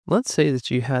Let's say that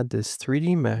you had this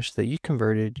 3D mesh that you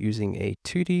converted using a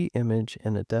 2D image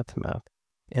and a depth map.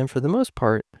 And for the most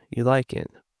part, you like it.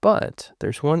 But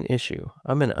there's one issue.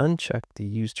 I'm going to uncheck the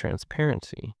use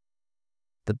transparency.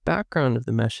 The background of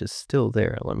the mesh is still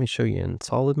there. Let me show you in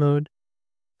solid mode.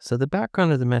 So the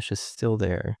background of the mesh is still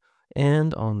there.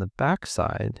 And on the back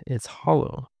side, it's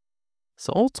hollow.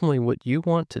 So ultimately what you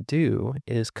want to do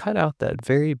is cut out that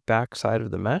very back side of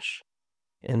the mesh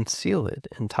and seal it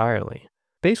entirely.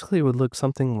 Basically, it would look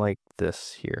something like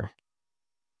this here.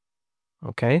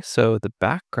 Okay, so the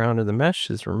background of the mesh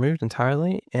is removed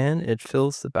entirely and it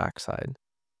fills the backside.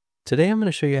 Today I'm going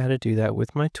to show you how to do that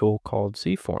with my tool called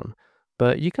zForm,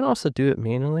 but you can also do it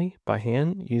manually by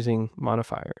hand using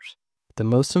modifiers. The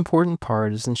most important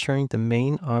part is ensuring the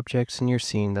main objects in your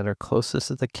scene that are closest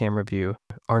to the camera view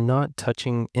are not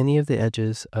touching any of the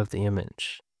edges of the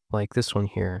image, like this one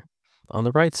here. On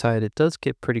the right side, it does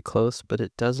get pretty close, but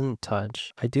it doesn't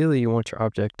touch. Ideally, you want your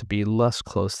object to be less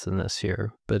close than this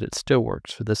here, but it still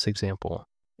works for this example.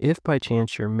 If by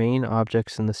chance your main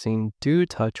objects in the scene do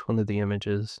touch one of the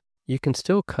images, you can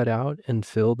still cut out and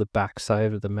fill the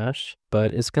backside of the mesh,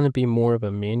 but it's going to be more of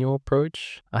a manual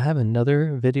approach. I have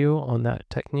another video on that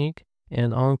technique,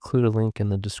 and I'll include a link in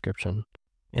the description.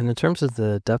 And in terms of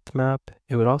the depth map,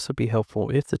 it would also be helpful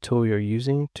if the tool you're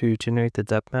using to generate the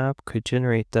depth map could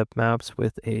generate depth maps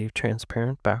with a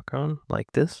transparent background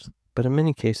like this, but in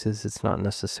many cases it's not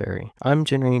necessary. I'm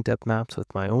generating depth maps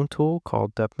with my own tool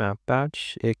called Depth Map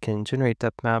Batch. It can generate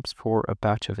depth maps for a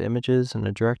batch of images in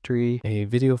a directory, a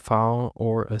video file,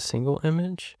 or a single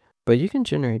image. But you can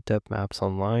generate depth maps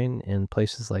online in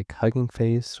places like Hugging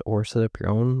Face or set up your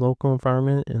own local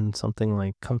environment in something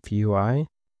like Comfy UI.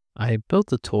 I built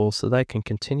the tool so that I can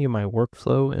continue my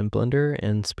workflow in Blender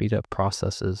and speed up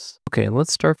processes. Okay,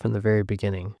 let's start from the very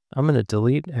beginning. I'm going to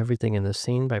delete everything in the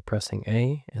scene by pressing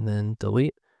A and then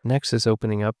delete. Next is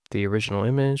opening up the original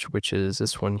image, which is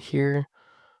this one here.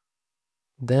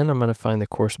 Then I'm going to find the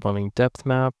corresponding depth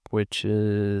map, which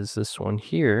is this one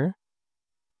here.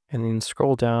 And then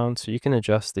scroll down so you can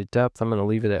adjust the depth. I'm going to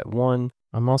leave it at 1.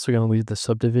 I'm also going to leave the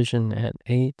subdivision at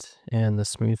 8 and the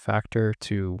smooth factor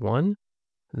to 1.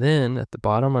 Then at the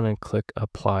bottom, I'm going to click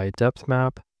Apply Depth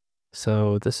Map.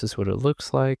 So this is what it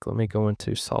looks like. Let me go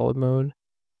into solid mode.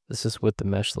 This is what the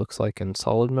mesh looks like in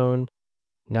solid mode.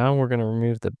 Now we're going to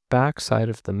remove the back side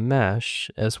of the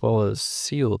mesh as well as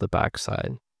seal the back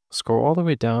side. Scroll all the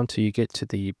way down till you get to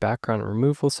the background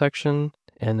removal section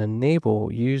and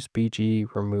enable Use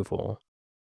BG Removal.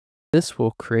 This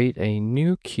will create a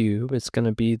new cube. It's going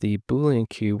to be the Boolean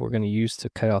cube we're going to use to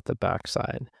cut out the back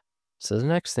side. So the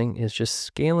next thing is just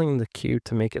scaling the cube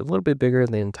to make it a little bit bigger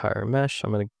than the entire mesh.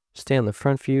 I'm going to stay on the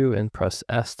front view and press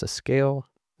S to scale.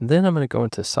 Then I'm going to go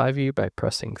into side view by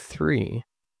pressing 3.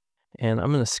 And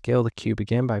I'm going to scale the cube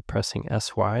again by pressing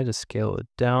SY to scale it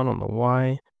down on the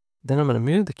Y. Then I'm going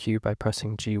to move the cube by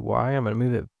pressing GY. I'm going to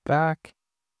move it back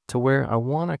to where I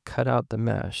want to cut out the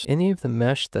mesh. Any of the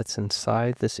mesh that's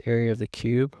inside this area of the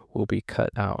cube will be cut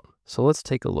out. So let's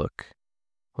take a look.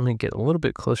 Let me get a little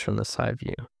bit closer from the side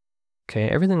view. Okay,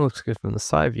 everything looks good from the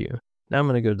side view. Now I'm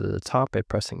going to go to the top by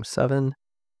pressing 7.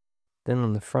 Then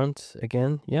on the front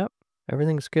again, yep,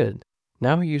 everything's good.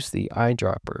 Now we use the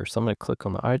eyedropper. So I'm going to click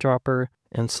on the eyedropper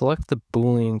and select the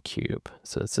Boolean cube.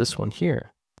 So it's this one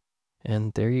here.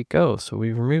 And there you go. So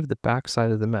we've removed the back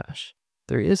side of the mesh.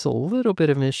 There is a little bit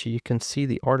of an issue. You can see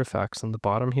the artifacts on the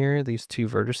bottom here, these two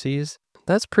vertices.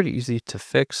 That's pretty easy to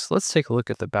fix. Let's take a look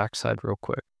at the backside real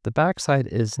quick. The backside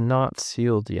is not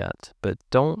sealed yet, but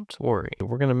don't worry.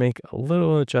 We're going to make a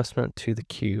little adjustment to the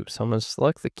cube. So I'm going to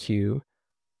select the cube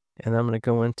and I'm going to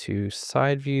go into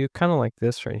side view, kind of like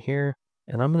this right here.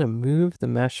 And I'm going to move the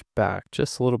mesh back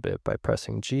just a little bit by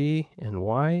pressing G and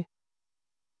Y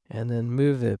and then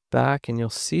move it back and you'll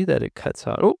see that it cuts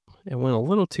out. Oh, it went a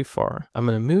little too far. I'm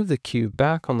going to move the cube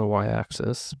back on the Y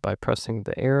axis by pressing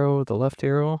the arrow, the left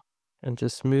arrow, and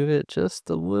just move it just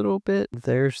a little bit.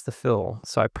 There's the fill.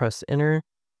 So I press enter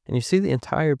and you see the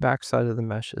entire backside of the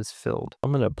mesh is filled.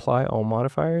 I'm going to apply all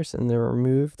modifiers and then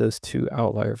remove those two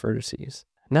outlier vertices.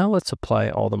 Now let's apply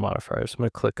all the modifiers. I'm going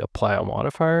to click apply all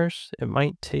modifiers. It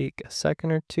might take a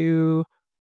second or two.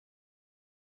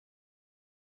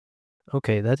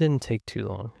 Okay, that didn't take too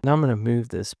long. Now I'm going to move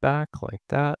this back like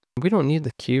that. We don't need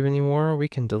the cube anymore. We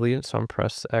can delete it. So I'm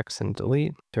press X and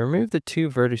delete. To remove the two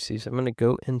vertices, I'm going to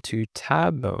go into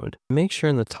tab mode. Make sure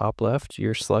in the top left,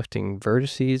 you're selecting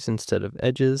vertices instead of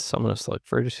edges. So I'm going to select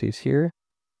vertices here.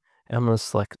 And I'm going to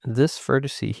select this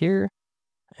vertice here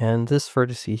and this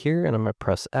vertice here. And I'm going to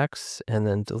press X and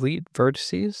then delete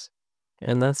vertices.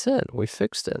 And that's it. We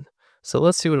fixed it. So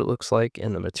let's see what it looks like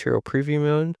in the material preview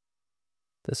mode.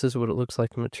 This is what it looks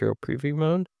like in material preview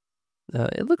mode.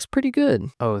 It looks pretty good.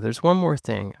 Oh, there's one more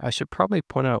thing. I should probably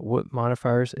point out what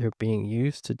modifiers are being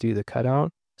used to do the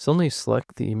cutout. So only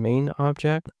select the main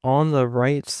object. On the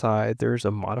right side, there's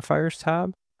a modifiers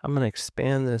tab. I'm going to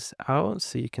expand this out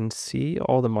so you can see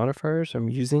all the modifiers I'm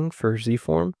using for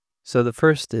zForm. So the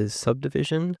first is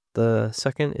subdivision. The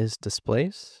second is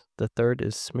displace. The third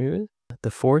is smooth.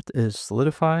 The fourth is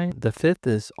solidify. The fifth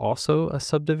is also a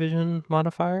subdivision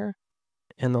modifier.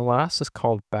 And the last is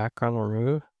called background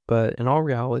remove. But in all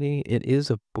reality, it is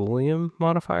a Boolean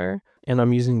modifier, and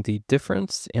I'm using the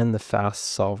difference and the fast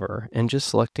solver and just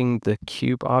selecting the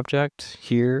cube object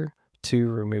here to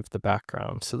remove the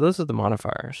background. So those are the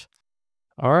modifiers.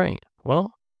 All right,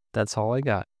 well, that's all I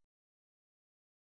got.